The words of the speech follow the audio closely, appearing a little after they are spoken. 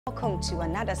Welcome to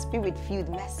another spirit-filled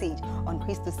message on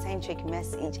Christocentric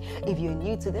Message. If you're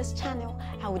new to this channel,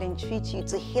 I would entreat you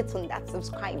to hit on that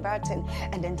subscribe button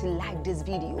and then to like this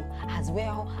video. As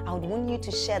well, I would want you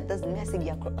to share this message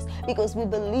across, because we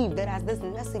believe that as this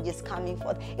message is coming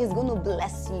forth, it's going to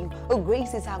bless you.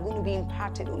 Graces are going to be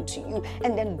imparted unto you,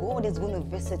 and then God is going to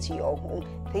visit your home.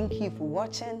 Thank you for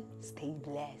watching. Stay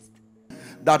blessed.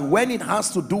 That when it has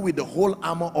to do with the whole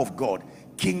armor of God,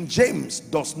 King James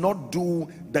does not do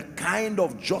the kind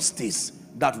of justice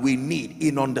that we need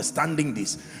in understanding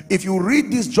this. If you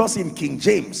read this just in King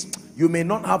James, you may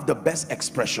not have the best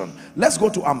expression. Let's go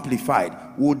to Amplified.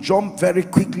 We'll jump very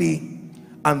quickly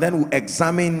and then we'll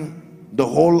examine the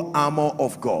whole armor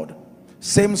of God.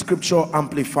 Same scripture,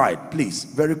 Amplified, please,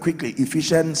 very quickly.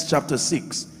 Ephesians chapter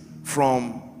 6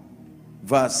 from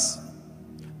verse,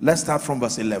 let's start from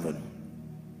verse 11.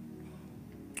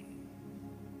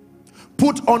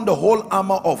 Put on the whole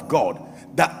armor of God,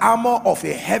 the armor of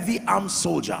a heavy armed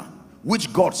soldier,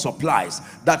 which God supplies,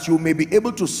 that you may be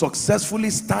able to successfully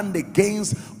stand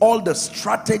against all the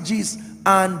strategies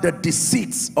and the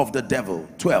deceits of the devil.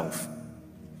 12.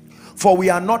 For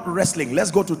we are not wrestling. Let's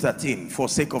go to 13 for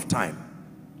sake of time.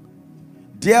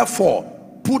 Therefore,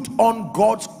 put on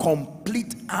God's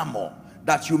complete armor,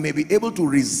 that you may be able to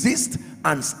resist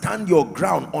and stand your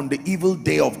ground on the evil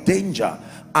day of danger,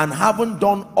 and having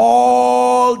done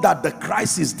all that the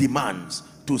crisis demands,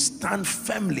 to stand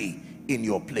firmly in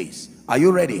your place. Are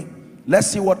you ready? Let's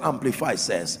see what Amplify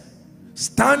says.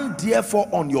 Stand therefore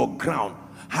on your ground,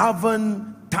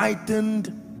 having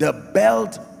tightened the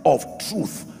belt of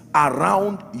truth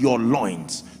around your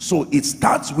loins. So it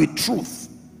starts with truth,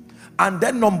 and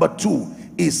then number 2,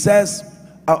 it says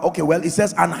it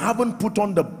says, and having put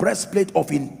on the breastplate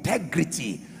of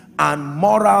integrity and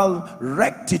moral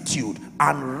rectitude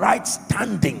and right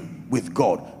standing with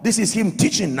God. This is him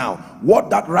teaching now what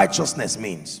that righteousness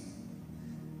means.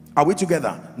 Are we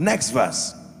together? Next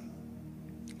verse.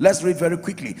 Let's read very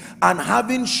quickly. And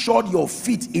having shod your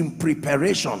feet in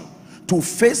preparation to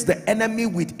face the enemy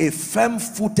with a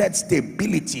firm-footed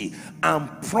stability and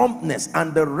promptness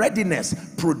and the readiness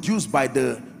produced by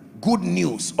the good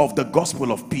news of the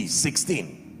gospel of peace.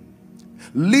 16.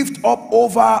 Lift up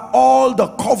over all the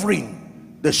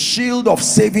covering the shield of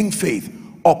saving faith,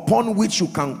 upon which you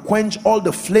can quench all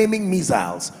the flaming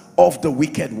missiles of the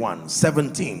wicked one.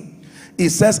 17. It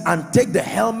says, and take the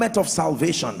helmet of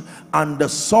salvation and the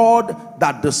sword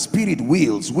that the Spirit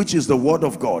wields, which is the word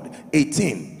of God.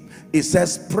 18. It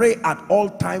says, pray at all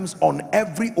times, on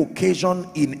every occasion,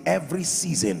 in every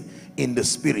season, in the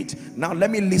Spirit. Now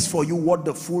let me list for you what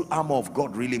the full armor of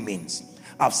God really means.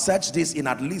 I've searched this in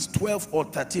at least 12 or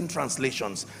 13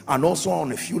 translations and also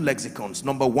on a few lexicons.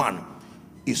 Number 1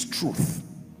 is truth.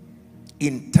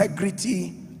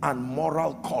 Integrity and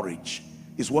moral courage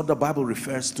is what the Bible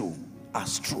refers to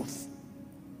as truth.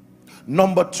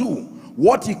 Number 2,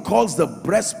 what he calls the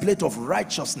breastplate of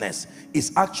righteousness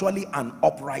is actually an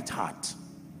upright heart.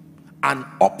 An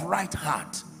upright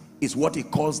heart is what he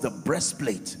calls the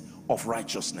breastplate of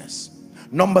righteousness.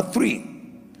 Number 3,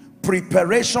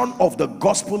 preparation of the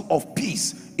gospel of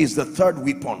peace is the third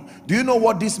weapon. Do you know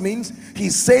what this means?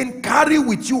 He's saying, carry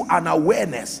with you an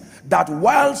awareness that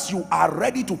whilst you are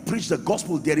ready to preach the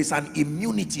gospel, there is an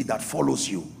immunity that follows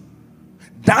you.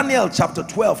 Daniel chapter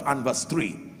 12 and verse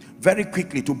 3. Very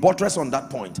quickly, to buttress on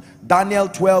that point. Daniel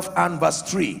 12 and verse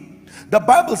 3. The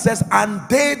Bible says, and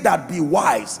they that be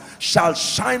wise shall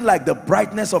shine like the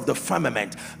brightness of the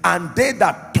firmament, and they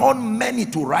that turn many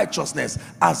to righteousness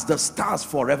as the stars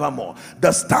forevermore.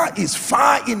 The star is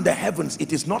far in the heavens.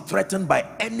 It is not threatened by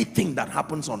anything that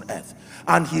happens on earth.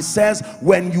 And he says,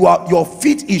 when your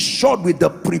feet is shod with the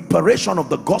preparation of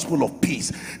the gospel of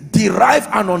peace, derive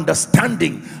an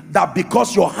understanding that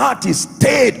because your heart is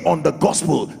stayed on the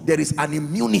gospel, there is an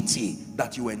immunity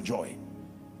that you enjoy.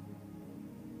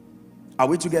 Are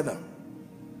we together?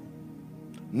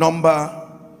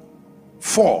 Number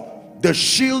 4, the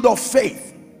shield of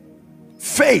faith.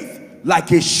 Faith like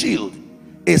a shield,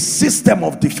 a system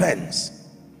of defense.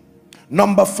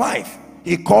 Number 5,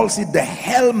 he calls it the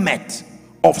helmet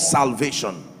of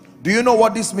salvation. Do you know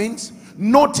what this means?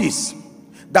 Notice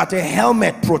that a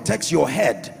helmet protects your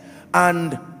head,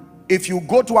 and if you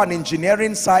go to an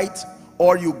engineering site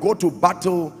or you go to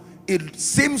battle, it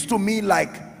seems to me like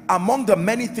among the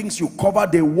many things you cover,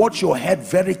 they watch your head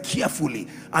very carefully.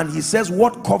 And he says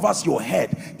what covers your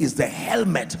head is the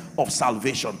helmet of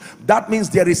salvation. That means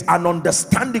there is an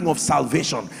understanding of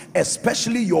salvation,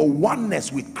 especially your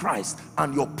oneness with Christ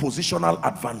and your positional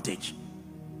advantage.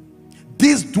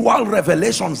 These dual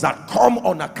revelations that come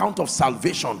on account of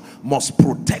salvation must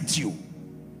protect you.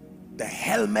 The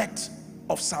helmet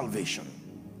of salvation.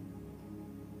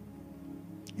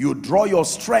 You draw your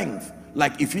strength,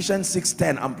 like Ephesians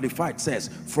 6:10 Amplified says,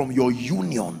 from your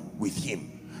union with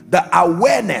him. The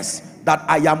awareness that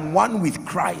I am one with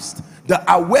Christ, the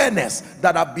awareness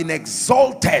that I've been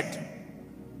exalted,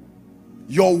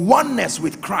 your oneness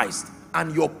with Christ,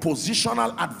 and your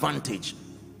positional advantage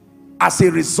as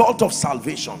a result of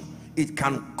salvation, it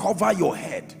can cover your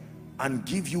head and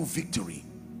give you victory.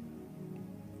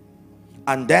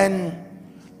 And then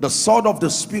the sword of the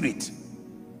Spirit,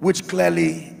 which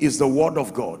clearly is the word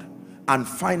of God. And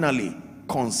finally,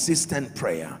 consistent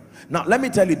prayer. Now let me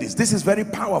tell you this is very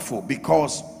powerful,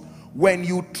 because when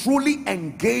you truly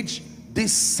engage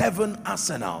these 7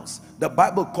 arsenals, the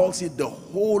Bible calls it the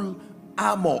whole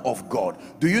armor of God.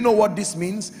 Do you know what this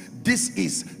means?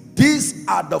 These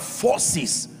are the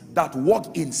forces that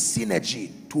work in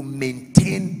synergy to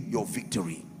maintain your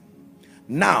victory.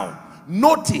 Now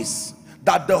notice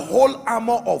that the whole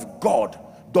armor of God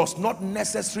does not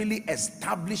necessarily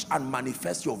establish and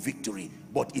manifest your victory,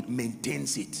 but it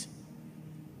maintains it.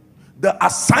 The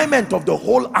assignment of the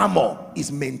whole armor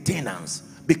is maintenance,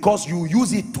 because you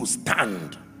use it to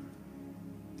stand.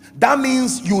 That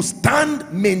means you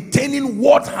stand maintaining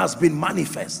what has been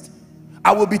manifest.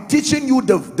 I will be teaching you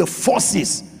the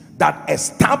forces that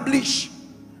establish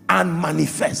and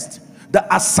manifest. The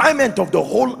assignment of the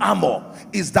whole armor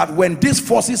is that when these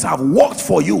forces have worked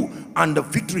for you and the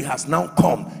victory has now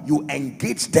come, you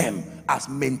engage them as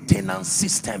maintenance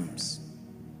systems.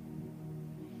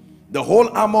 The whole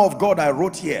armor of God I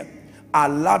wrote here are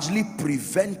largely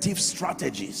preventive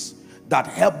strategies that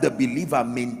help the believer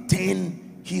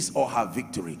maintain his or her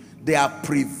victory. They are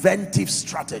preventive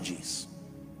strategies.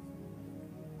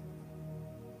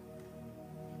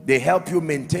 They help you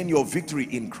maintain your victory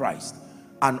in Christ.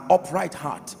 An upright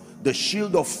heart, the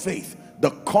shield of faith, the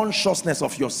consciousness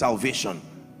of your salvation,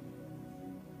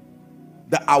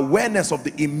 the awareness of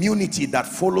the immunity that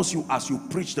follows you as you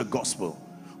preach the gospel.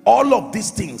 All of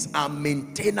these things are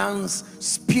maintenance,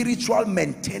 spiritual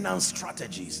maintenance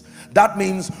strategies. That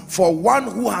means for one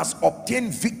who has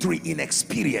obtained victory in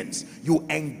experience, you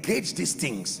engage these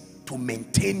things to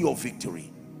maintain your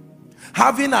victory.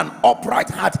 Having an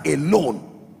upright heart alone,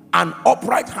 an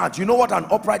upright heart, you know what an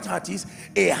upright heart is?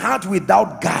 A heart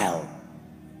without guile.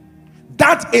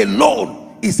 That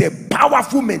alone is a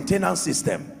powerful maintenance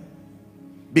system.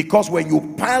 Because when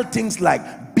you pile things like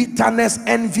bitterness,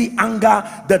 envy, anger,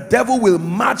 the devil will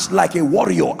march like a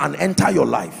warrior and enter your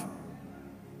life.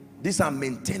 These are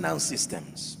maintenance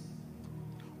systems.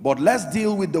 But let's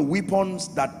deal with the weapons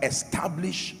that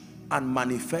establish and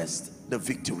manifest the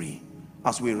victory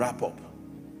as we wrap up.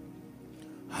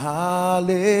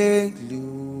 Hallelujah.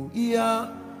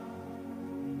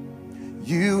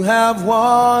 You have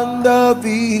won the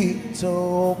victory.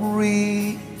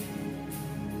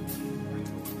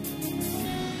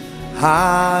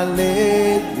 Hallelujah.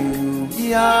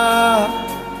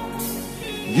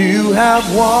 You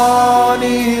have won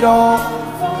it all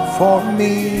for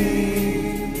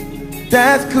me.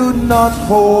 Death could not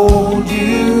hold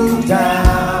you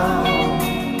down.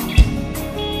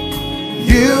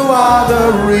 You are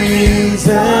the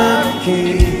risen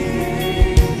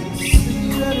King,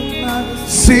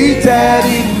 seated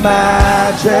in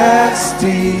majesty.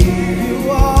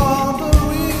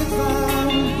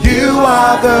 You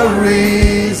are the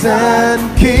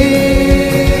risen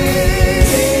King.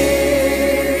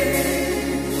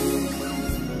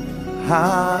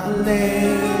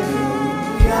 Hallelujah.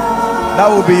 That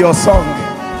will be your song.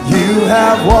 You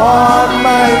have won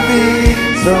my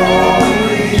victory.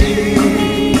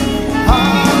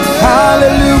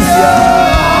 Hallelujah.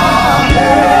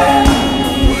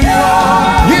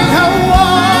 You have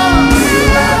won.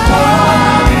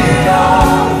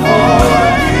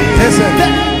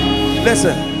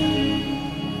 Listen.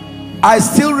 I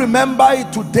still remember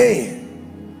it today,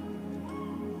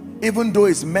 even though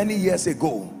it's many years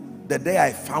ago. The day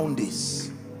I found this,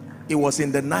 it was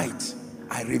in the night.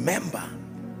 I remember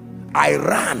I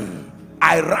ran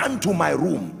to my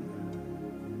room.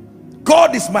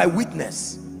 God is my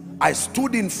witness. I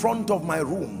stood in front of my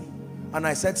room and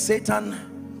I said,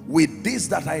 Satan, with this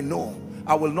that I know,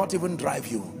 I will not even drive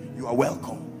you. You are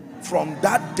welcome. From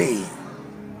that day,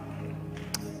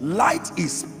 light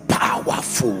is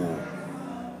powerful.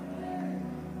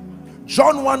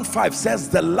 John 1:5 says,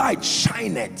 the light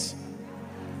shineth.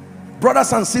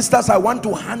 Brothers and sisters, I want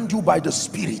to hand you by the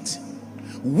Spirit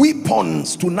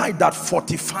weapons tonight that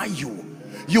fortify you.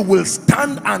 You will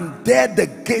stand and dare the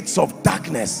gates of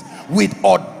darkness with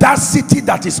audacity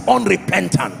that is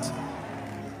unrepentant.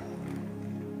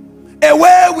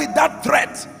 Away with that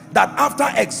threat that after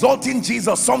exalting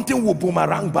Jesus, something will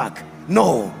boomerang back.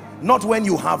 No, not when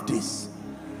you have this.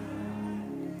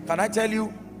 Can I tell you,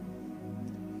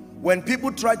 when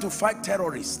people try to fight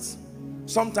terrorists,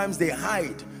 sometimes they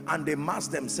hide and they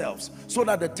mask themselves so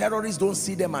that the terrorists don't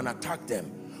see them and attack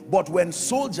them. But when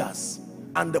soldiers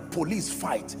and the police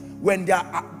fight, when they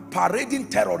are parading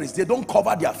terrorists, they don't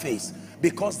cover their face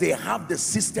because they have the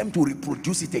system to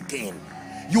reproduce it again.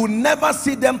 You never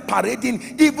see them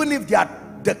parading, even if they are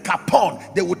the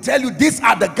Capone. They will tell you these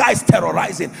are the guys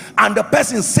terrorizing, and the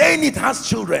person saying it has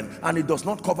children and it does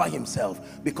not cover himself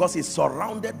because he's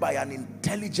surrounded by an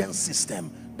intelligence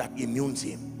system that immunes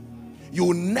him. You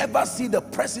will never see the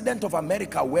president of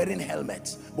America wearing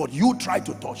helmets, but you try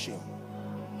to touch him.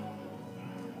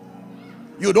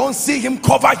 You don't see him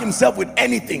cover himself with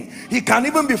anything. He can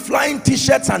even be flying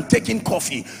t-shirts and taking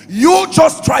coffee. You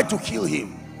just try to kill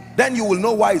him. Then you will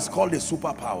know why it's called a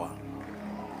superpower.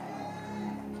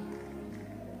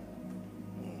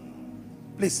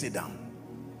 Please sit down.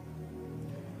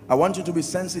 I want you to be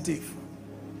sensitive.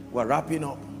 We're wrapping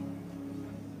up.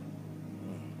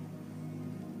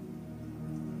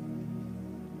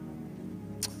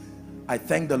 I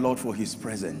thank the Lord for his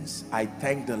presence. I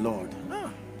thank the Lord.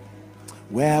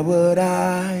 Where would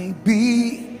I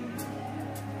be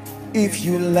if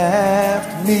you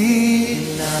left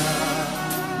me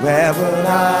now? Where would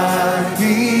I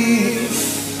be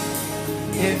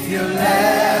if you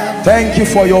left? Thank you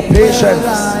for your patience.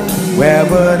 Where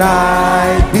would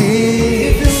I be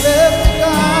if you left me,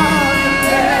 God?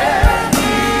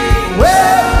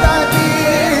 Where would I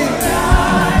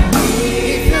be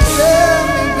if you left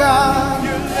me, God?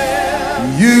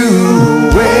 You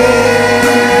wait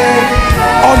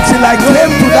until I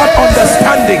came to that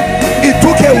understanding. It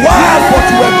took a while, but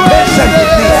you were patient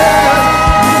with me.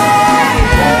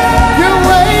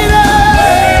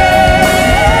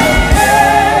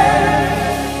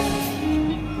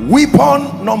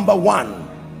 Weapon number one,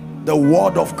 the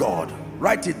word of God.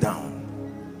 Write it down.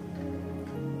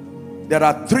 There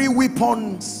are three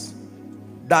weapons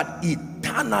that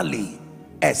eternally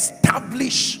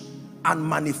establish and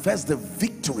manifest the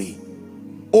victory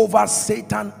over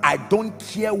Satan. I don't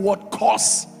care what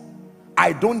cause,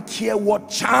 I don't care what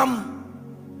charm.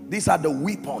 These are the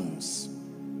weapons.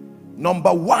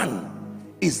 Number one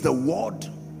is the word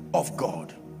of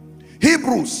God.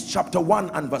 Hebrews chapter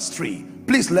 1 and verse 3.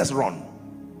 Please, let's run.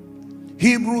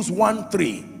 Hebrews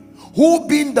 1:3. Who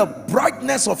being the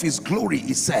brightness of his glory,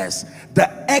 it says, the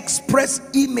express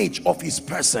image of his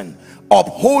person,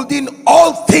 upholding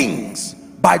all things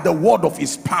by the word of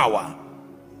his power.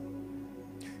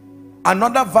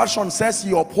 Another version says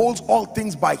he upholds all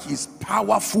things by his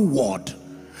powerful word.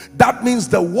 That means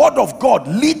the word of God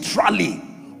literally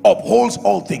upholds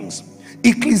all things.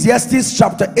 Ecclesiastes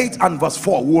chapter 8 and verse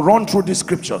 4. We'll run through these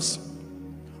scriptures.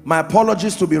 My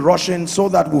apologies to be rushing so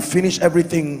that we'll finish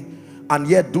everything and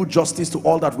yet do justice to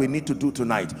all that we need to do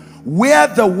tonight. Where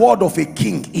the word of a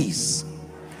king is,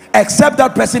 except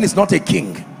that person is not a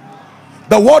king.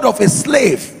 The word of a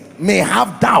slave may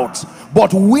have doubt,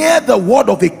 but where the word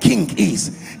of a king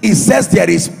is, it says there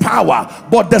is power.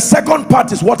 But the second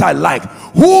part is what I like.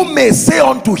 Who may say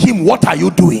unto him, what are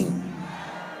you doing?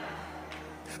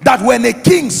 That when a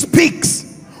king speaks,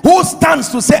 who stands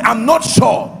to say, I'm not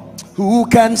sure? Who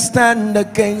can stand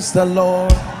against the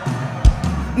Lord?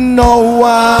 No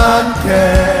one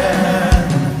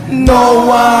can, no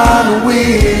one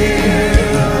will.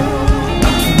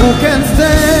 Who can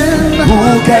stand?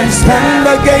 Who can stand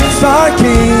against our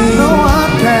King? No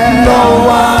one can, no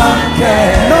one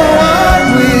can, no one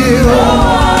will, no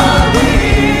one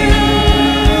will.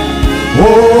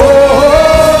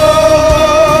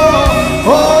 Oh,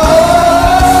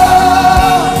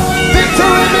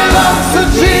 victory belongs to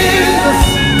him.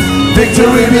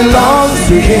 Victory belongs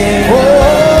to him.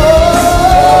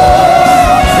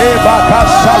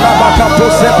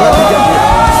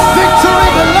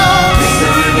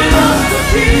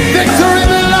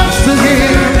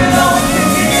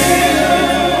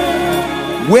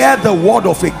 Where the word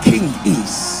of a king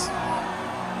is.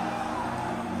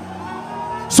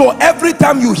 So every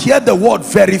time you hear the word,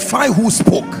 verify who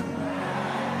spoke.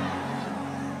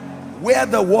 Where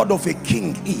the word of a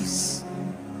king is,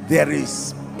 there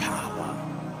is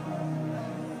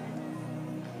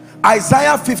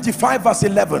Isaiah 55 verse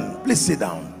 11. Please sit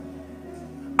down.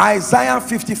 Isaiah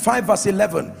 55 verse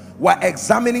 11. We're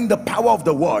examining the power of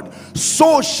the word.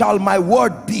 So shall my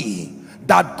word be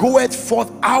that goeth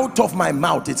forth out of my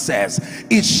mouth, it says,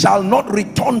 it shall not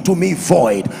return to me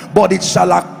void, but it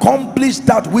shall accomplish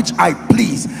that which I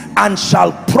please, and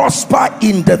shall prosper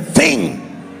in the thing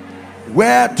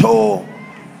whereto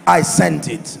I sent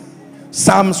it.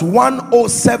 Psalms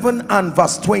 107 and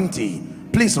verse 20.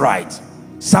 Please Please write.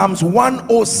 Psalms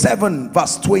 107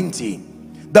 verse 20.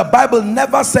 The Bible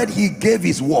never said he gave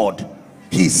his word,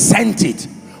 he sent it.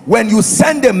 When you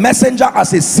send a messenger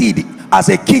as a seed, as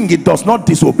a king, it does not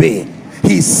disobey.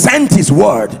 He sent his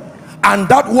word, and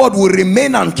that word will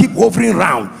remain and keep hovering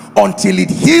around until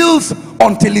it heals,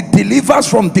 until it delivers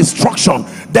from destruction.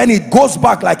 Then it goes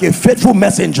back like a faithful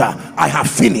messenger. I have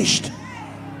finished.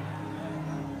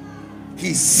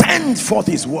 He sent forth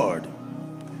his word.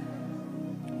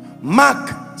 Mark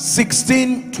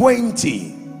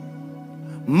 16:20.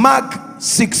 Mark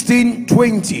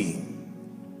 16:20.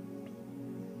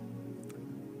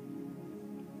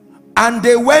 And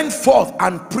they went forth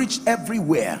and preached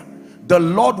everywhere, the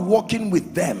Lord walking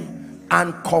with them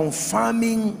and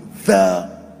confirming the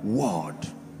word.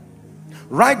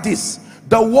 Write this: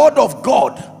 the word of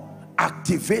God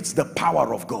activates the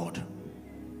power of God.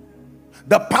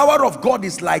 The power of God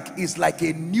is like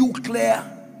a nuclear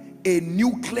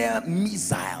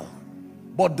missile,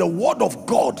 but the word of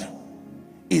God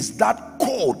is that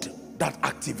code that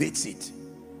activates it.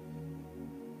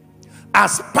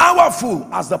 As powerful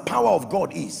as the power of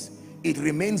God is, it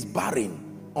remains barren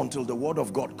until the word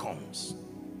of God comes.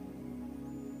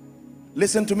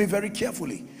 Listen to me very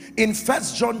carefully. In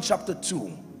 1 John chapter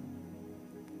 2,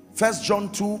 1 John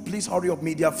 2, please hurry up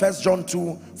media, 1 John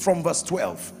 2 from verse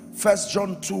 12. 1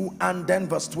 John 2 and then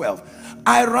verse 12.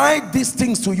 I write these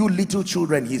things to you, little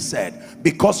children, he said,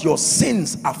 because your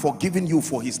sins are forgiven you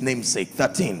for his name's sake.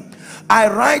 13. I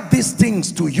write these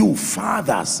things to you,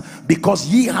 fathers, because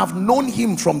ye have known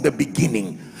him from the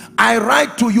beginning. I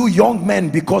write to you, young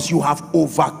men, because you have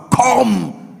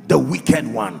overcome the wicked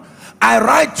one. I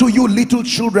write to you, little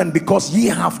children, because ye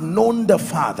have known the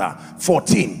Father.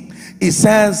 14. It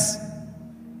says,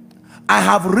 I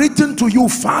have written to you,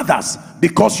 fathers,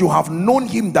 because you have known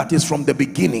him that is from the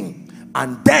beginning.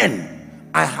 And then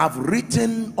I have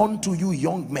written unto you,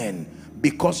 young men,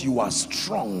 because you are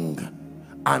strong,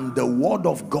 and the word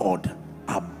of God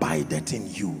abideth in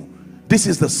you. This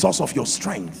is the source of your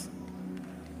strength.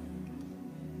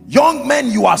 Young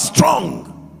men, you are strong,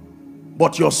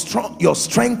 but your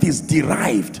strength is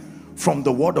derived from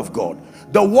the word of God.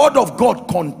 The word of God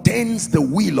contains the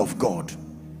will of God.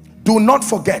 Do not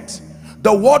forget,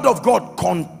 the word of God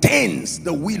contains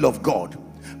the will of God.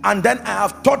 And then I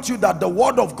have taught you that the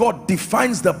word of God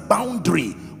defines the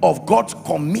boundary of God's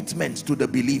commitment to the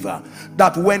believer.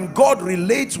 That when God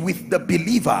relates with the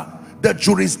believer, the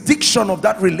jurisdiction of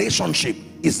that relationship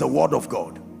is the word of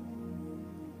God.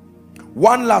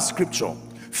 One last scripture,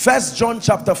 1 John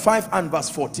chapter 5 and verse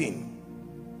 14.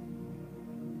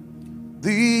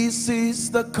 This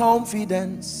is the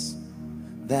confidence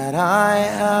that I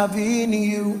have in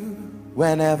you.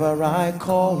 Whenever I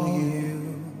call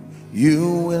you,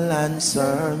 you will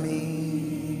answer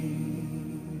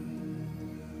me.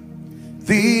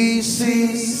 This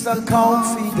is the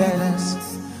confidence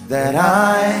that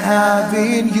I have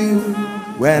in you.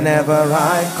 Whenever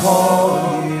I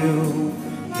call you,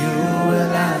 you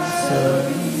will answer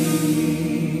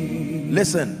me.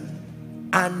 Listen,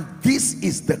 and this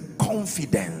is the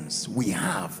confidence we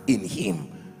have in him,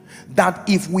 that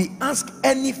if we ask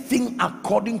anything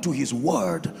according to his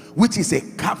word, which is a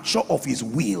capture of his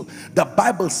will, the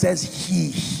Bible says he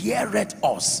heareth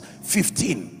us.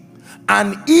 15.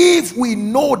 And if we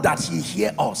know that he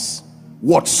hear us,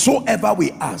 whatsoever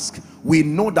we ask, we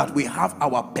know that we have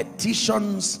our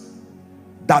petitions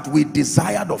that we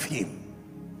desired of him.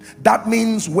 That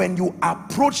means when you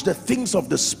approach the things of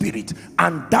the spirit,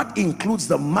 and that includes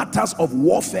the matters of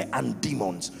warfare and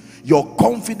demons, your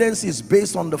confidence is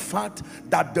based on the fact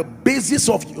that the basis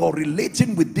of your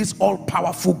relating with this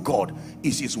all-powerful God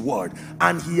is his word,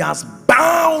 and he has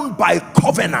bound by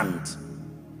covenant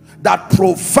that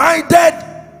provided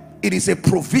it is a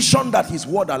provision that his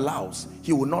word allows,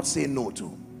 he will not say no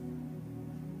to.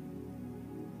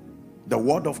 The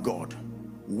word of God.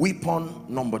 Weapon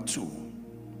number 2,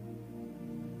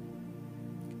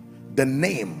 the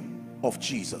name of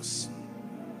Jesus.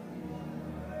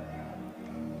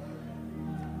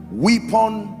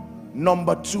 Weapon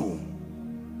number 2,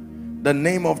 the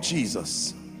name of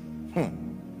Jesus.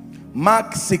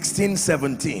 Mark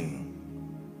 16:17.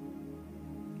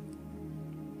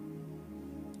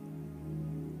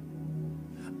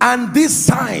 And these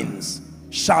signs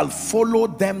shall follow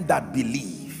them that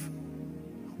believe.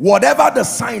 Whatever the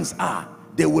signs are,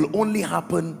 they will only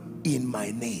happen in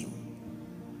my name.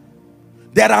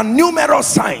 There are numerous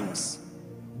signs,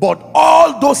 but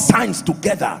all those signs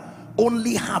together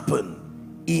only happen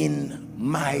in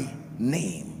my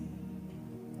name.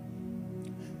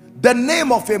 The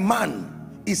name of a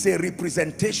man is a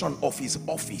representation of his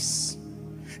office.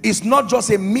 It's not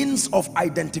just a means of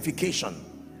identification.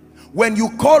 When you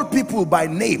call people by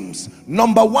names,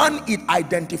 number one, it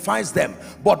identifies them,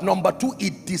 but number two,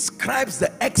 it describes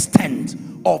the extent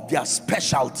of their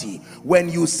specialty. When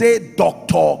you say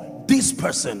doctor this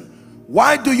person,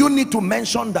 why do you need to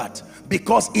mention that?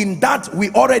 Because in that we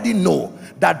already know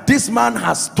that this man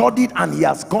has studied and he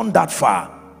has gone that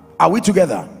far. Are we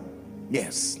together?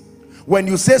 Yes. When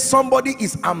you say somebody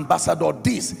is ambassador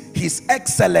this, his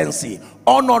excellency,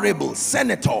 honorable,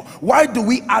 senator, why do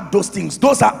we add those things?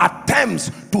 Those are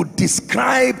attempts to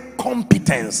describe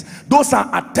competence. Those are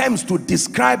attempts to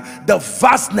describe the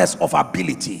vastness of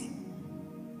ability.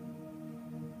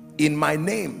 In my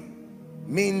name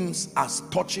means as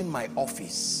touching my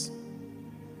office.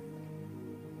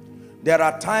 There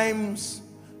are times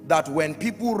that when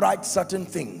people write certain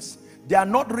things, they are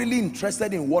not really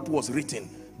interested in what was written.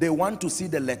 They want to see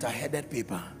the letter-headed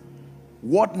paper.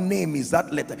 What name is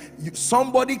that letter?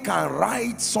 Somebody can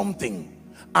write something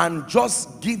and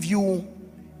just give you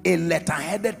a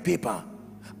letter-headed paper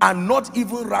and not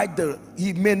even write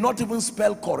he may not even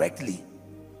spell correctly.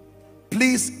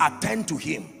 Please attend to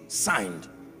him. Signed.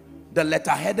 The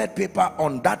letter-headed paper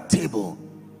on that table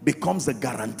becomes the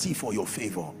guarantee for your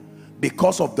favor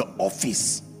because of the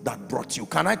office that brought you.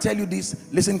 Can I tell you this?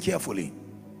 Listen carefully.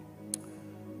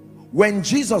 When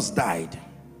Jesus died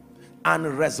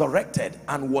and resurrected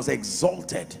and was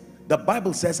exalted, the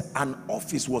Bible says an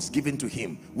office was given to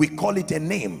him. We call it a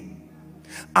name.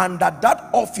 And that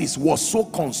office was so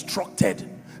constructed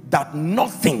that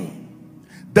nothing,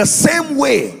 the same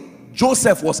way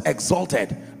Joseph was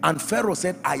exalted and Pharaoh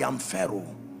said, I am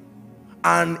Pharaoh,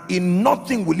 and in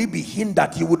nothing will he be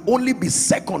hindered. He would only be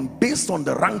second based on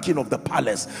the ranking of the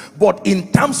palace. But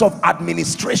in terms of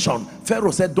administration,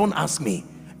 Pharaoh said, don't ask me.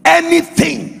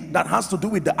 Anything that has to do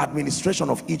with the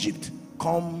administration of Egypt,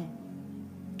 come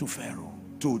to Pharaoh,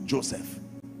 to Joseph.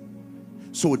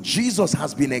 So Jesus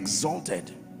has been exalted.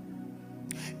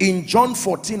 In John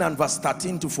 14 and verse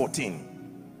 13 to 14.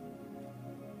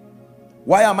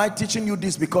 Why am I teaching you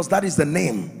this? Because that is the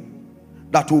name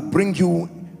that will bring you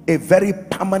a very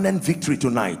permanent victory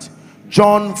tonight.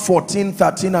 John 14,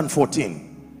 13 and 14.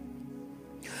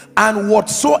 And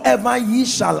whatsoever ye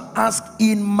shall ask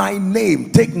in my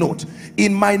name, take note,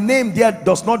 in my name there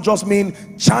does not just mean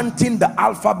chanting the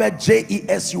alphabet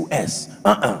Jesus,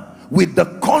 with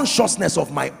the consciousness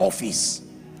of my office,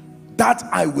 that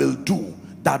I will do,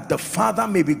 that the Father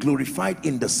may be glorified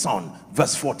in the Son.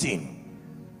 Verse 14.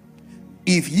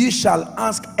 If ye shall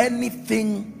ask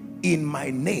anything in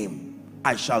my name,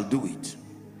 I shall do it.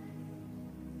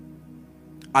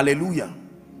 Hallelujah.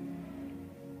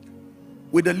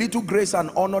 With the little grace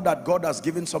and honor that God has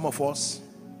given some of us,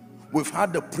 we've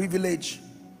had the privilege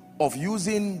of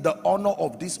using the honor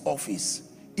of this office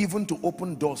even to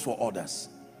open doors for others.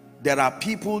 There are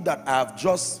people that have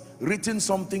just written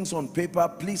some things on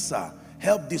paper. Please, sir,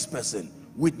 help this person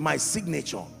with my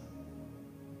signature.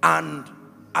 And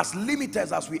as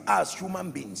limited as we are as human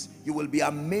beings, you will be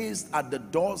amazed at the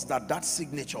doors that that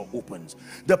signature opens.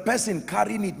 The person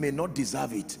carrying it may not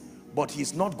deserve it, but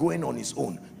he's not going on his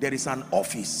own. There is an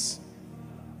office.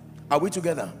 Are we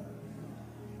together?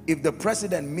 If the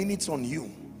president minutes on you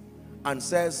and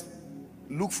says,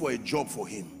 look for a job for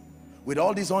him, with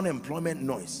all this unemployment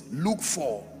noise, look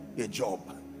for a job.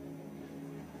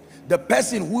 The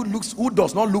person who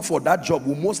does not look for that job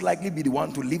will most likely be the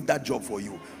one to leave that job for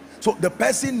you. So the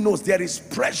person knows there is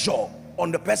pressure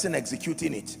on the person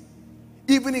executing it,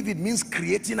 even if it means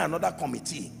creating another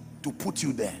committee to put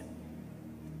you there.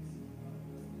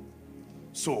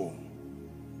 So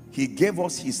he gave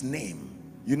us his name.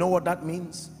 You know what that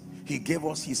means? He gave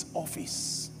us his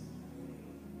office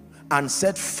and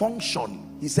said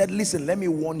function. He said, listen, let me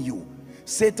warn you,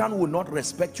 Satan will not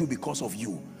respect you because of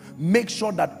you. Make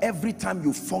sure that every time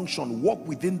you function, walk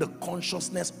within the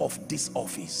consciousness of this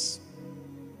office.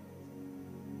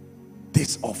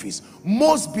 This office.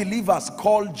 Most believers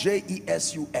call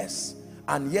Jesus,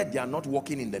 and yet they are not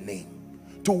walking in the name.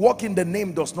 To walk in the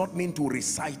name does not mean to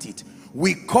recite it.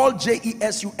 We call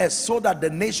Jesus so that the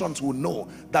nations will know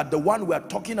that the one we are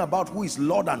talking about, who is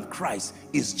Lord and Christ,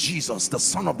 is Jesus, the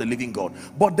Son of the living God.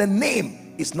 But the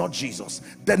name is not Jesus.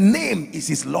 The name is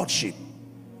his lordship.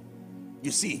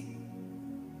 You see,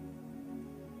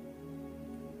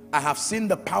 I have seen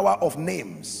the power of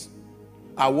names.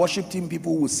 Our worship team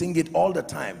people will sing it all the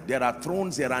time. There are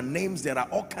thrones, there are names, there are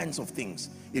all kinds of things.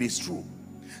 It is true.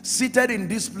 Seated in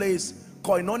this place,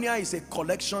 Koinonia is a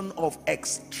collection of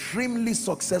extremely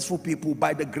successful people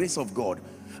by the grace of God.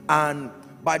 And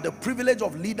by the privilege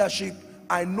of leadership,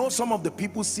 I know some of the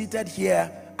people seated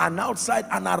here and outside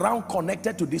and around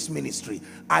connected to this ministry,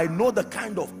 I know the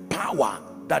kind of power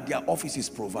that their offices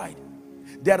provide.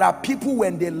 There are people,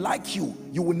 when they like you,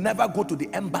 you will never go to the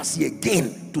embassy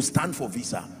again to stand for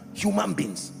visa. Human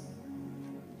beings.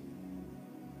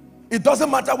 It doesn't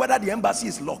matter whether the embassy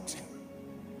is locked.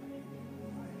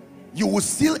 You will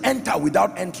still enter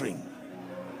without entering.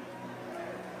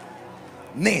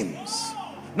 Names.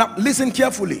 Now listen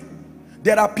carefully.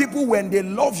 There are people, when they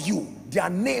love you, their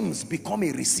names become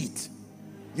a receipt.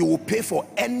 You will pay for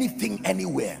anything,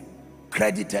 anywhere,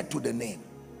 credited to the name.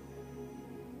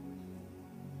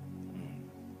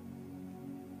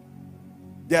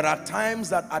 There are times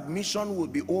that admission will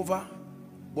be over,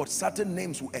 but certain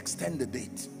names will extend the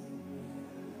date.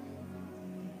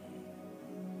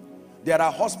 There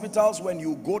are hospitals, when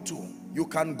you go to, you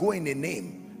can go in a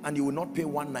name and you will not pay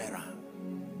 1 naira.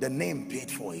 The name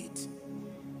paid for it.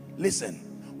 Listen,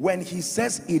 when he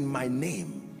says in my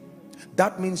name,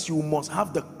 that means you must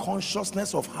have the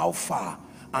consciousness of how far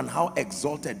and how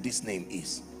exalted this name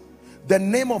is. The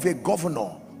name of a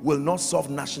governor will not solve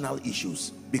national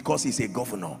issues because he's a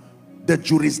governor. The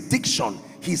jurisdiction,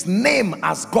 his name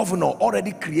as governor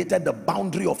already created the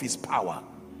boundary of his power.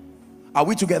 Are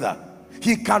we together?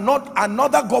 He cannot,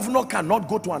 another governor cannot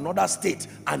go to another state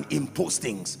and impose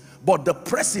things, but the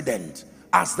president,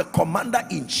 as the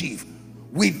commander-in-chief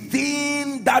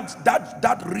within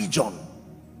that region,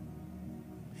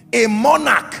 a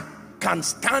monarch can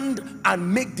stand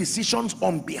and make decisions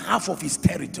on behalf of his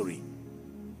territory.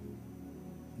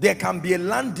 There can be a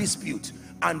land dispute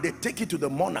and they take it to the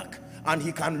monarch, and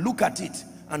he can look at it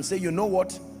and say, you know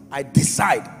what, I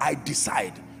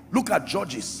decide. Look at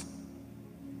judges,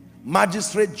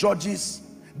 magistrate judges.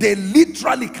 They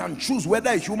literally can choose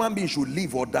whether a human being should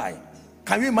live or die.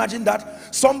 Can you imagine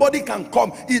that? Somebody can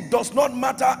come, it does not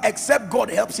matter except God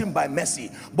helps him by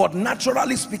mercy, but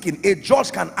naturally speaking, a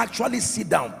judge can actually sit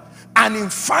down and in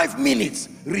 5 minutes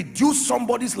reduce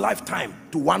somebody's lifetime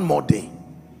to 1 more day.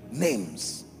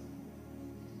 Names.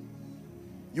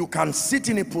 You can sit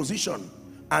in a position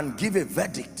and give a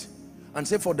verdict and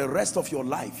say for the rest of your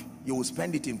life you will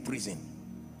spend it in prison,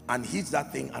 and hit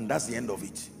that thing, and that's the end of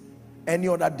it. Any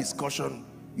other discussion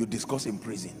you discuss in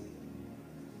prison.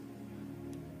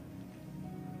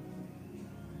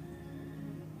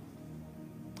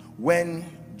 When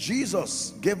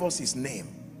Jesus gave us his name,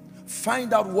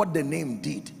 find out what the name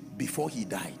did before he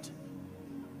died.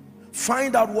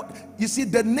 Find out what, you see,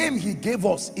 the name he gave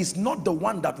us is not the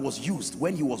one that was used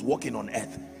when he was walking on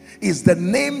earth. It's the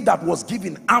name that was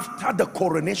given after the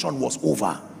coronation was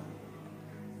over.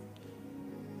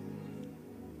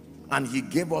 And he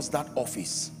gave us that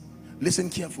office. Listen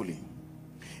carefully.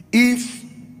 If,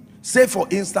 say for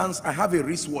instance, I have a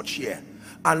wristwatch here,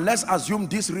 and let's assume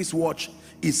this wristwatch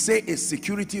is, say, a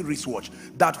security wristwatch,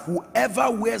 that whoever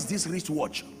wears this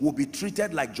wristwatch will be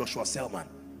treated like Joshua Selman.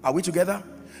 Are we together?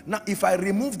 Now, if I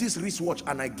remove this wristwatch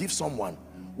and I give someone,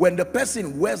 when the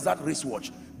person wears that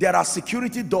wristwatch, there are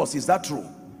security doors. Is that true?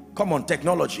 Come on,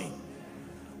 technology.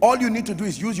 All you need to do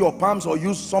is use your palms or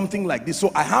use something like this.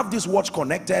 So I have this watch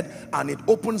connected and it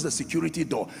opens the security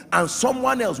door, and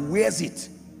someone else wears it.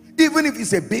 Even if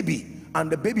it's a baby and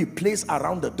the baby plays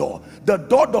around the door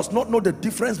does not know the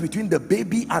difference between the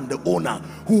baby and the owner.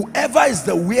 Whoever is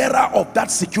the wearer of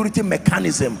that security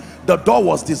mechanism, the door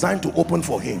was designed to open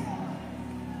for him.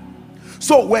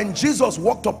 So when Jesus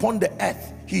walked upon the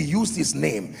earth, he used his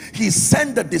name. He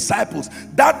sent the disciples.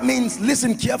 That means,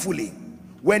 listen carefully,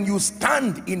 when you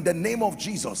stand in the name of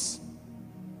Jesus,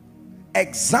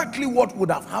 exactly what would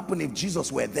have happened if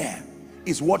Jesus were there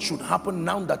is what should happen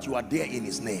now that you are there in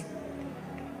his name.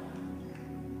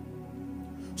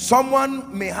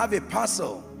 Someone may have a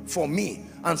parcel for me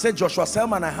and say, Joshua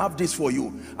Selman, I have this for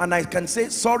you, and I can say,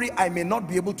 sorry, I may not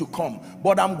be able to come,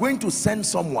 but I'm going to send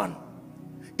someone.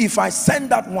 If I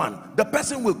send that one, the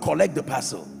person will collect the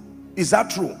parcel. Is that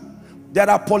true? There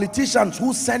are politicians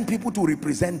who send people to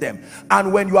represent them,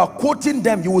 and when you are quoting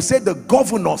them, you will say the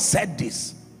governor said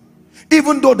this,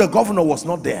 even though the governor was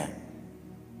not there.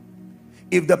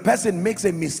 If the person makes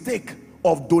a mistake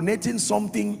of donating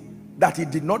something that he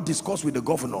did not discuss with the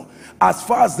governor, as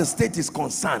far as the state is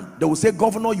concerned, they will say,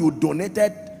 Governor, you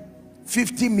donated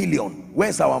 50 million,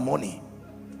 where's our money?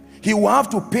 He will have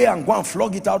to pay and go and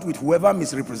flog it out with whoever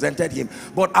misrepresented him.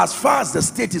 But as far as the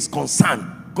state is concerned,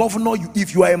 Governor,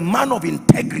 if you are a man of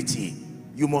integrity,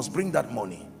 you must bring that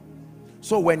money.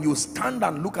 So when you stand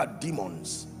and look at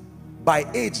demons, by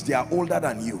age they are older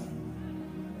than you.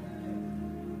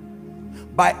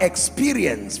 By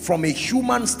experience, from a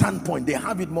human standpoint, they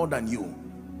have it more than you.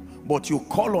 But you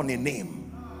call on a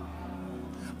name.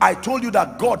 I told you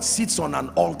that God sits on an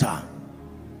altar.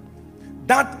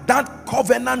 That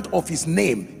covenant of his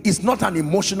name is not an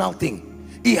emotional thing.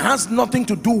 It has nothing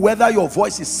to do whether your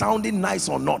voice is sounding nice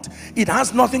or not. It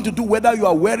has nothing to do whether you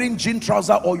are wearing jean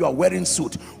trouser or you are wearing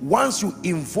suit. Once you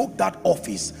invoke that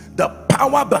office, the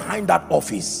power behind that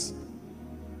office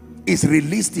is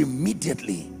released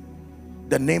immediately.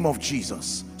 The name of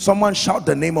Jesus. Someone shout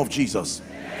the name of Jesus.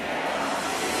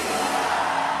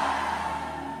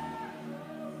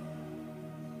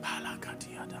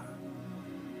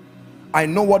 I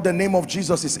know what the name of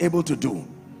Jesus is able to do.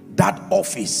 That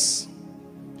office.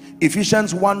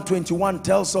 Ephesians 1:21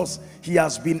 tells us he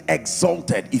has been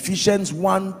exalted. Ephesians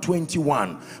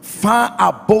 1:21, far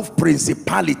above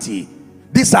principality.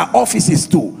 These are offices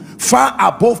too. Far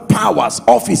above powers,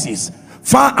 offices.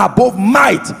 Far above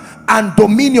might and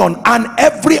dominion and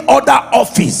every other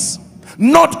office.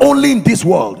 Not only in this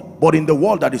world, but in the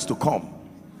world that is to come.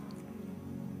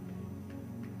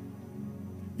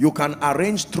 You can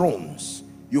arrange thrones,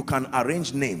 you can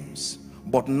arrange names,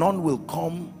 but none will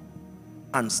come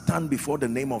and stand before the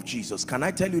name of Jesus. Can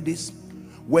I tell you this?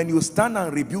 When you stand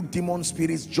and rebuke demon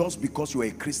spirits just because you are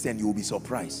a Christian, you will be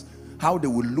surprised how they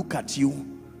will look at you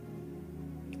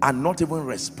and not even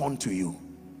respond to you.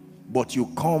 But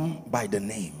you come by the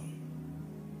name.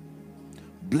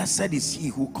 Blessed is he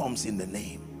who comes in the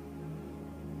name.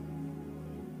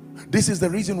 This is the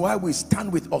reason why we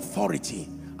stand with authority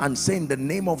and say, in the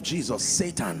name of Jesus,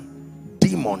 Satan,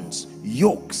 demons,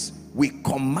 yokes, we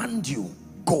command you,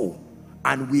 go.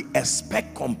 And we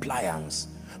expect compliance,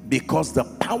 because the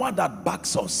power that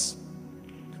backs us,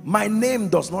 my name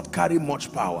does not carry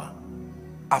much power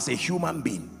as a human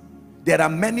being. There are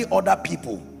many other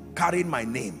people carrying my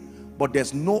name, but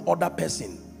there's no other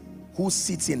person who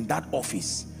sits in that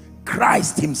office.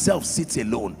 Christ himself sits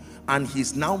alone, and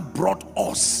he's now brought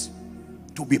us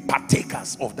to be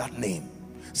partakers of that name.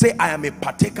 Say, I am a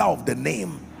partaker of the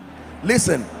name.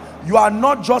 Listen, you are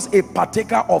not just a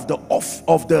partaker of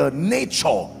the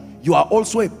nature, you are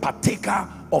also a partaker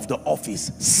of the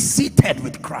office. Seated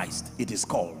with Christ, it is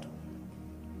called.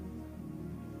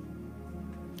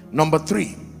 Number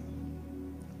three,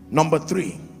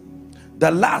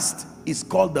 the last is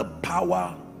called the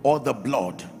power or the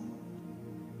blood.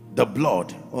 The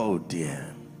blood. Oh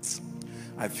dear,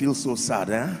 I feel so sad,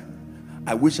 eh?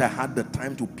 I wish I had the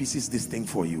time to pieces this thing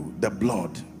for you. The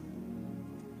blood.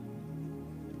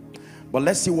 But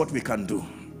let's see what we can do.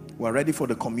 We're ready for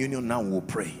the communion now. We'll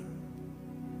pray.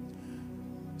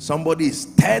 Somebody is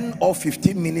 10 or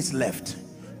 15 minutes left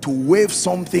to wave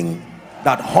something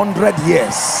that 100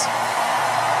 years,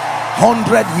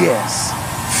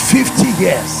 50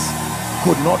 years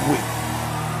could not wave.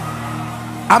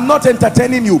 I'm not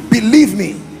entertaining you, believe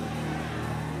me.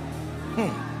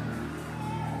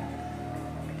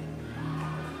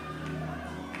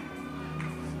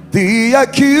 The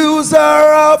accuser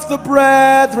of the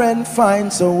brethren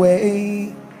finds a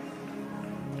way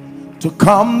to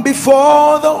come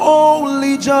before the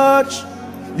holy judge.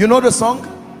 You know the song?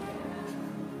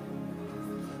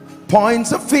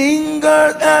 Points a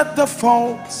finger at the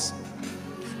faults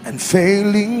and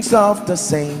failings of the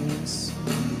saints.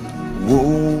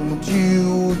 Won't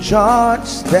you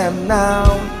judge them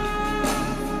now?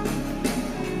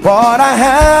 But I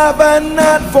have an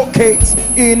advocate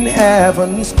in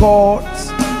heaven's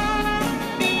courts,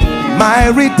 my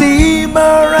Redeemer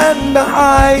and the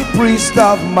high priest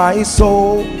of my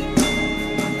soul,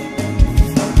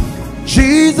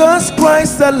 Jesus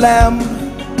Christ the Lamb,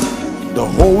 the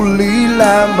holy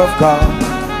Lamb of God.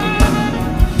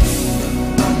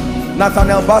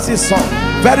 Nathaniel Bassey's song,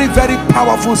 very, very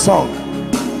powerful song.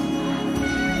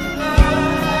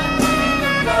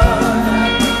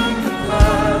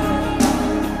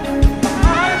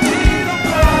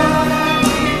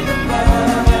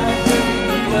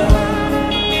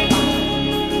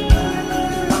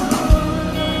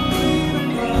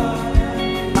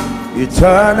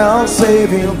 Eternal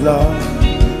saving blood,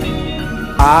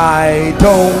 I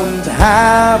don't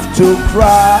have to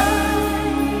cry,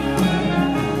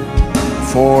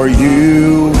 for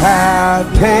you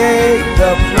have paid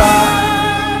the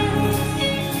price.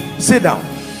 Sit down.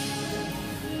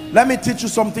 Let me teach you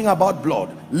something about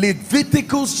blood.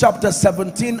 Leviticus chapter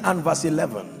 17 and verse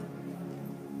 11.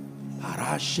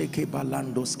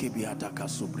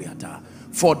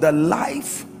 For the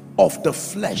life of the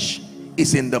flesh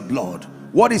is in the blood.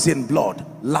 What is in blood?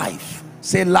 Life.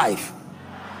 Say life.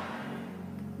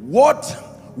 What,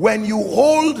 when you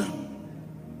hold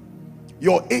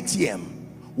your ATM,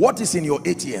 what is in your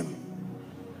ATM?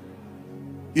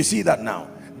 You see that now?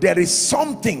 There is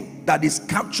something that is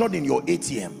captured in your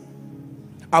ATM.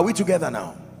 Are we together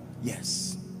now?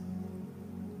 Yes.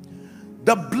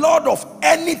 The blood of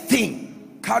anything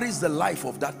carries the life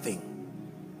of that thing.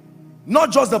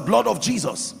 Not just the blood of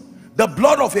Jesus. The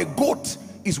blood of a goat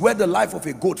is where the life of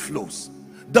a goat flows.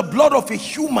 The blood of a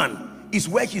human is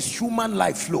where his human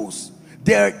life flows.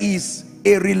 There is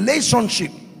a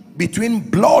relationship between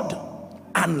blood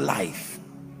and life.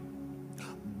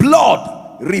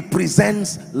 Blood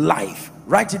represents life.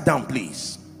 Write it down,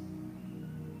 please.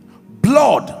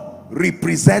 Blood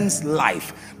represents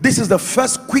life. This is the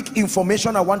first quick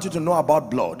information I want you to know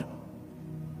about blood.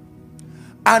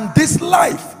 And this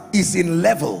life is in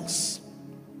levels.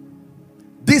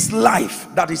 This life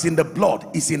that is in the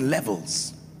blood is in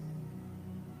levels.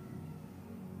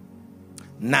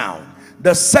 Now,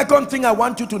 the second thing I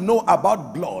want you to know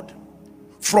about blood,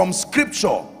 from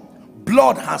scripture,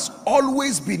 blood has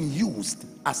always been used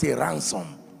as a ransom.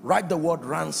 Write the word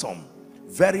ransom.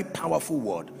 Very powerful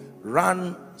word.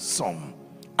 Ransom.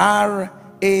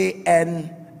 R-A-N-S-O-M.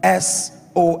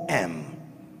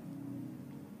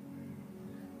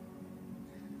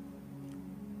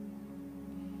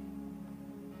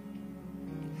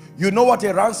 You know what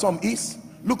a ransom is?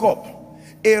 Look up.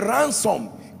 A ransom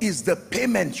is the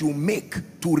payment you make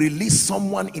to release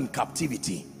someone in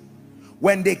captivity.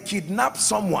 When they kidnap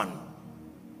someone,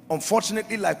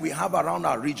 unfortunately, like we have around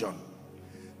our region,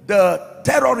 the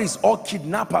terrorists or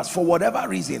kidnappers, for whatever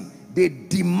reason, they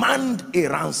demand a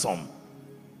ransom.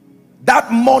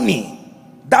 That money,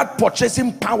 that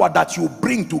purchasing power that you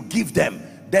bring to give them,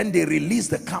 then they release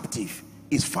the captive,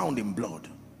 is found in blood.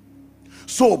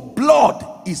 So blood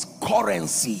is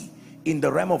currency in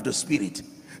the realm of the spirit.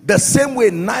 The same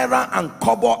way naira and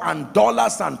kobo and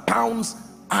dollars and pounds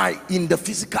are in the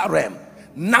physical realm.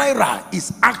 Naira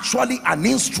is actually an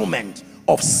instrument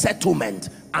of settlement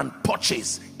and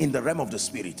purchase in the realm of the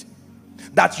spirit.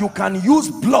 That you can use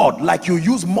blood like you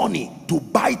use money to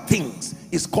buy things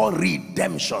is called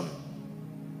redemption.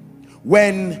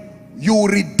 When you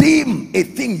redeem a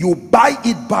thing, you buy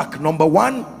it back, number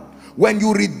one. When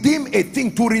you redeem a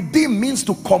thing, to redeem means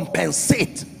to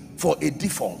compensate for a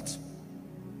default.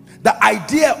 The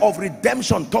idea of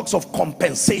redemption talks of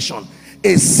compensation,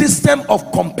 a system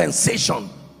of compensation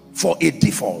for a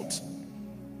default.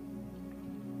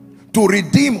 To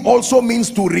redeem also means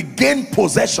to regain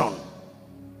possession.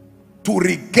 To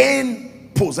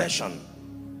regain possession.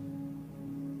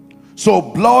 So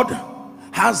blood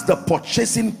has the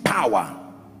purchasing power.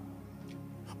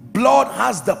 Blood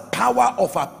has the power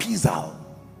of appeasal.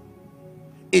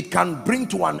 It can bring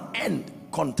to an end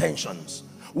contentions.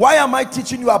 Why am I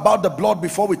teaching you about the blood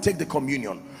before we take the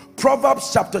communion?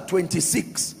 Proverbs chapter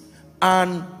 26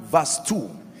 and verse 2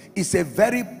 is a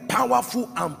very powerful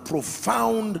and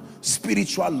profound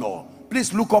spiritual law.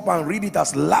 Please look up and read it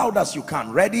as loud as you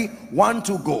can. Ready? 1,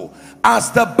 2, go. As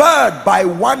the bird by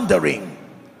wandering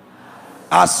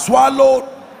are swallowed,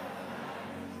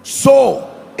 so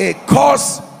a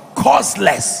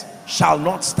causeless shall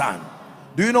not stand.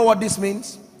 Do you know what this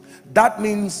means? That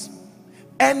means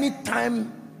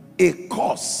anytime a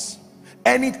cause,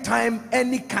 anytime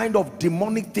any kind of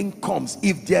demonic thing comes,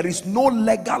 if there is no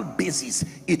legal basis,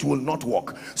 it will not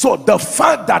work. So the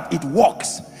fact that it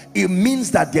works, it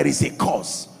means that there is a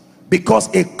cause,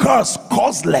 because a curse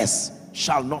causeless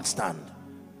shall not stand.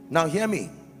 Now hear me.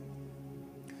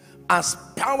 As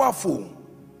powerful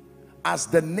as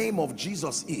the name of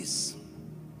Jesus is,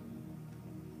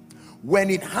 when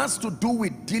it has to do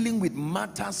with dealing with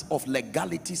matters of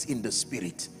legalities in the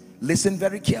spirit, listen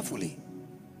very carefully.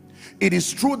 It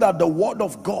is true that the word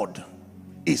of God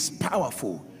is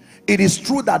powerful. It is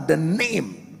true that the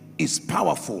name is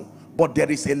powerful, but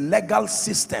there is a legal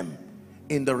system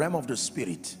in the realm of the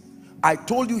spirit. I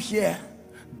told you here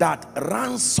that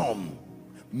ransom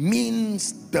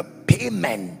means the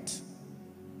payment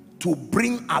to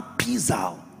bring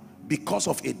appeasal because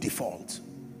of a default.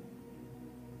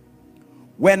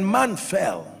 When man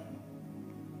fell,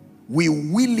 we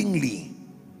willingly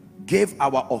gave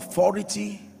our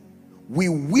authority, we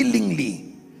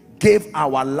willingly gave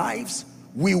our lives,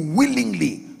 we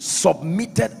willingly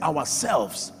submitted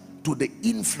ourselves to the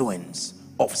influence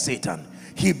of Satan.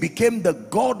 He became the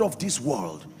god of this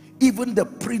world, even the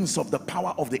prince of the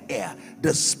power of the air,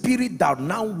 the spirit that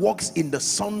now walks in the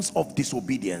sons of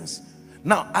disobedience.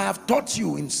 Now, I have taught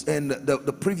you in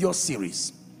the previous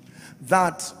series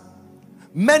that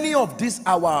many of these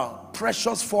our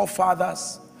precious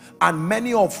forefathers, and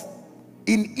many of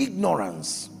in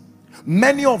ignorance,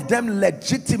 many of them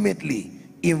legitimately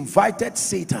invited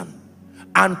Satan,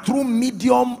 and through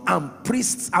medium and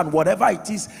priests and whatever it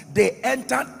is, they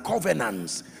entered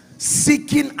covenants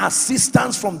seeking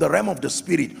assistance from the realm of the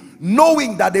spirit,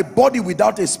 knowing that a body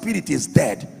without a spirit is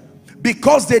dead.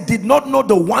 Because they did not know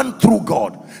the one true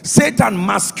God, Satan,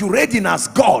 masquerading as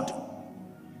God,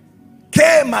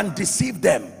 came and deceived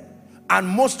them, and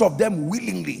most of them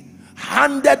willingly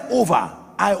handed over.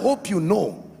 I hope you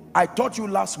know, I taught you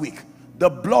last week, the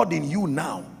blood in you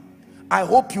now, I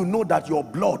hope you know that your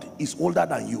blood is older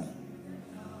than you,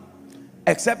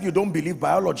 except you don't believe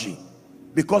biology,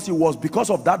 because it was because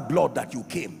of that blood that you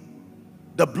came.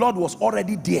 The blood was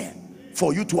already there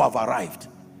for you to have arrived.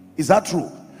 Is that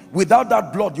true? Without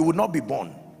that blood, you would not be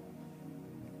born.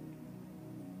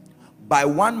 By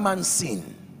one man's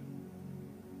sin,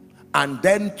 and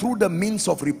then through the means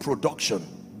of reproduction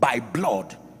by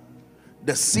blood,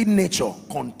 the sin nature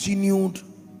continued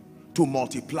to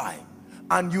multiply.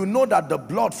 And you know that the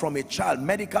blood from a child,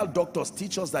 medical doctors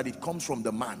teach us that it comes from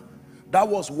the man. That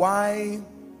was why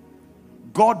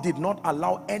God did not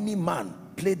allow any man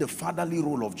play the fatherly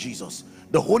role of Jesus.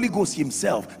 The Holy Ghost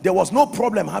himself, there was no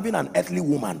problem having an earthly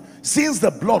woman, since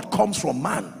the blood comes from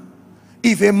man.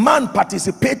 If a man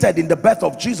participated in the birth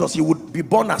of Jesus, he would be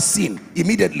born as sin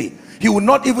immediately. He would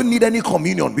not even need any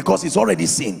communion, because it's already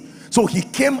sin. So he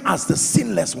came as the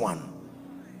sinless one.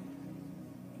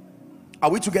 Are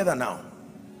we together now?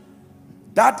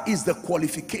 That is the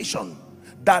qualification,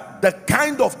 that the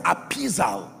kind of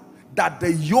appeasal that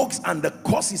the yokes and the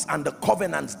curses and the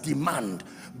covenants demand,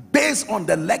 based on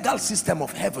the legal system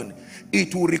of heaven,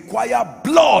 it will require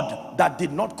blood that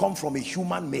did not come from a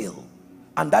human male.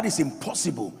 And that is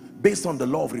impossible based on the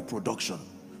law of reproduction.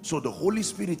 So the Holy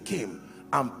Spirit came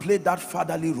and played that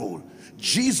fatherly role.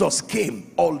 Jesus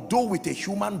came, although with a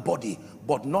human body,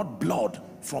 but not blood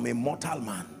from a mortal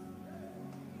man.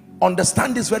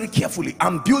 Understand this very carefully.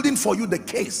 I'm building for you the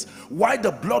case why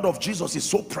the blood of Jesus is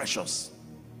so precious.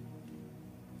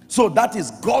 So that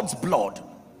is God's blood.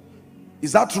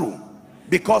 Is that true?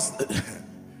 Because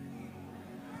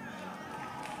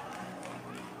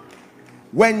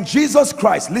when Jesus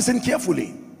Christ, listen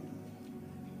carefully,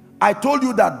 I told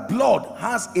you that blood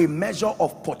has a measure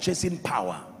of purchasing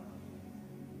power.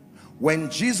 When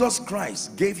Jesus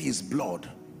Christ gave his blood,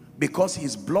 because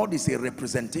his blood is a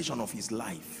representation of his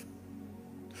life,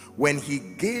 when he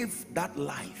gave that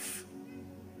life,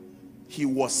 he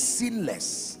was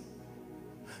sinless.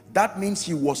 That means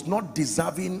he was not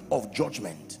deserving of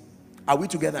judgment. Are we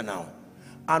together now?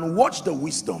 And watch the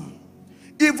wisdom.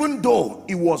 Even though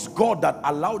it was God that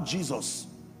allowed Jesus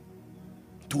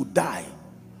to die,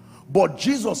 but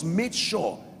Jesus made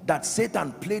sure that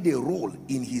Satan played a role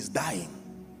in his dying.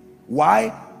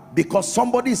 Why? Because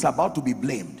somebody is about to be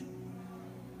blamed.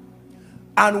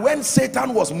 And when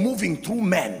Satan was moving through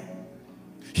men,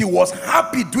 he was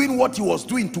happy doing what he was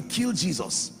doing to kill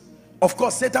Jesus. Of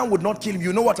course, Satan would not kill him.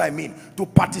 You know what I mean? To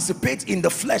participate in the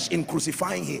flesh in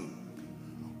crucifying him.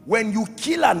 When you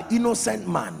kill an innocent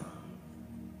man,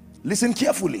 listen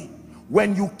carefully,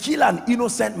 when you kill an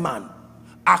innocent man,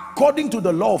 according to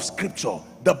the law of scripture,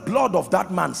 the blood of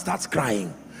that man starts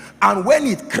crying. And when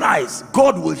it cries,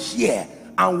 God will hear,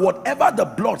 and whatever the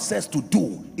blood says to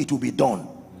do, it will be done.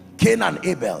 Cain and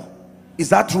Abel, is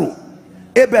that true?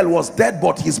 Abel was dead,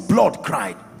 but his blood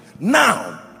cried.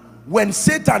 Now, when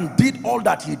Satan did all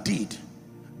that he did,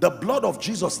 the blood of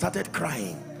Jesus started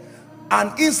crying.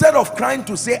 And instead of crying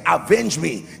to say, avenge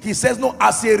me, he says, no,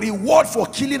 as a reward for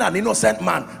killing an innocent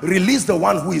man, release the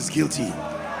one who is guilty.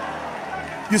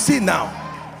 You see now,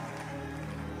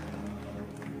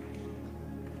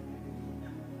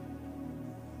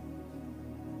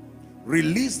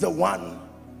 release the one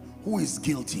who is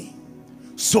guilty.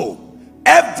 So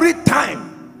every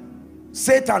time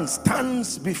Satan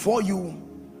stands before you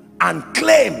and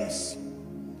claims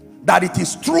that it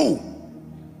is true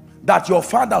that your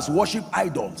fathers worship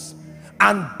idols,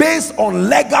 and based on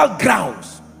legal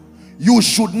grounds, you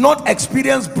should not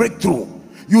experience breakthrough,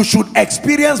 you should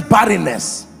experience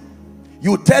barrenness,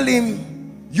 you tell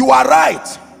him, you are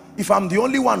right if I'm the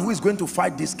only one who is going to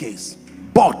fight this case,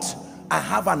 but I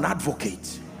have an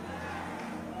advocate.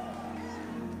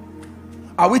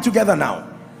 Are we together now?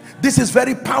 This is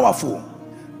very powerful.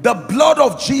 The blood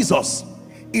of Jesus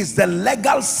is the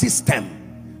legal system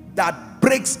that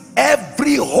breaks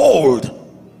every hold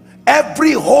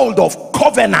of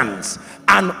covenants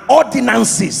and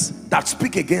ordinances that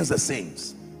speak against the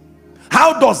saints.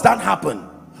 How does that happen?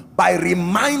 By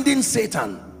reminding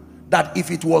Satan that if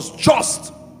it was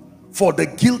just for the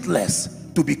guiltless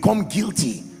to become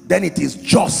guilty, then it is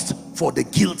just for the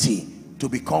guilty to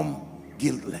become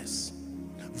guiltless.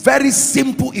 Very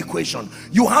simple equation.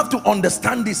 You have to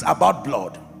understand this about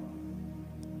blood.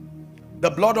 The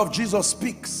blood of Jesus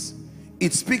speaks.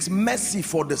 It speaks mercy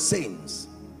for the saints.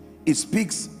 It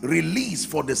speaks release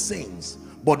for the saints.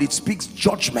 But it speaks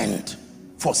judgment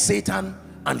for Satan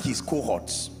and his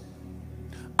cohorts.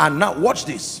 And now watch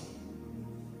this.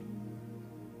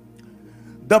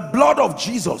 The blood of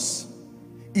Jesus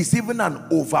is even an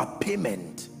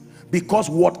overpayment, because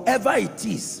whatever it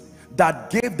is that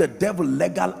gave the devil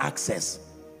legal access,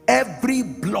 every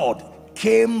blood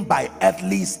came by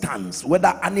earthly stands,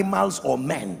 whether animals or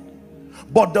men.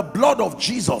 But the blood of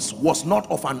Jesus was not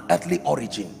of an earthly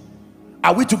origin.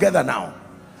 Are we together now?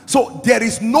 So there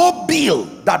is no bill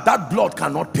that that blood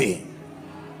cannot pay.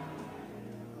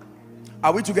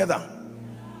 Are we together?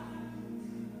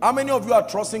 How many of you are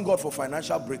trusting God for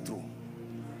financial breakthrough?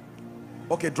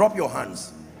 Okay, drop your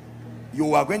hands.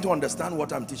 You are going to understand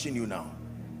what I'm teaching you now.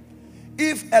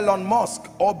 If Elon Musk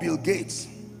or Bill Gates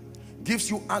gives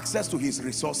you access to his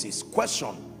resources,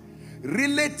 question,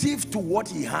 relative to what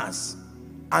he has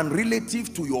and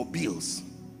relative to your bills,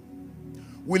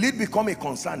 will it become a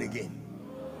concern again?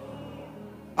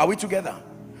 Are we together?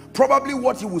 Probably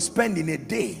what he will spend in a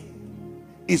day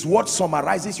is what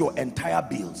summarizes your entire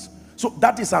bills. So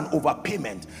that is an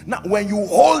overpayment. Now when you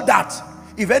hold that,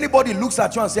 if anybody looks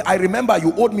at you and say, I remember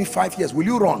you owed me 5 years, will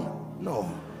you run? No.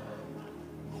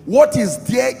 What is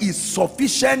there is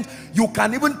sufficient. You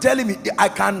can even tell him, I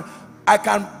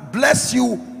can bless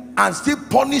you and still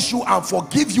punish you and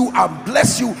forgive you and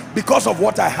bless you because of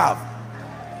what I have.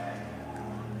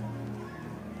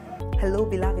 Hello,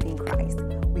 beloved in Christ.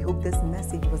 We hope this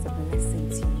message was a blessing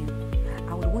to you.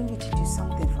 I would want you to do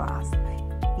something for us.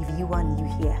 If you are new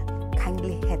here,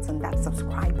 kindly hit on that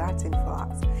subscribe button for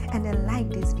us, and then like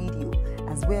this video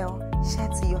as well. Share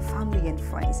to your family and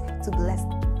friends to bless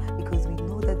them, because we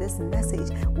know that this message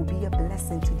will be a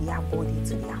blessing to their body,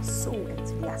 to their soul, and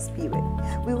to their spirit.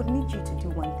 We would need you to do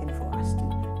one thing for us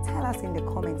too. Tell us in the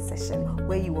comment section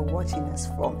where you were watching us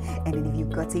from, and then if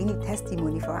you've got any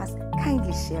testimony for us,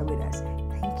 kindly share with us.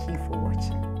 Thank you for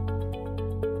watching.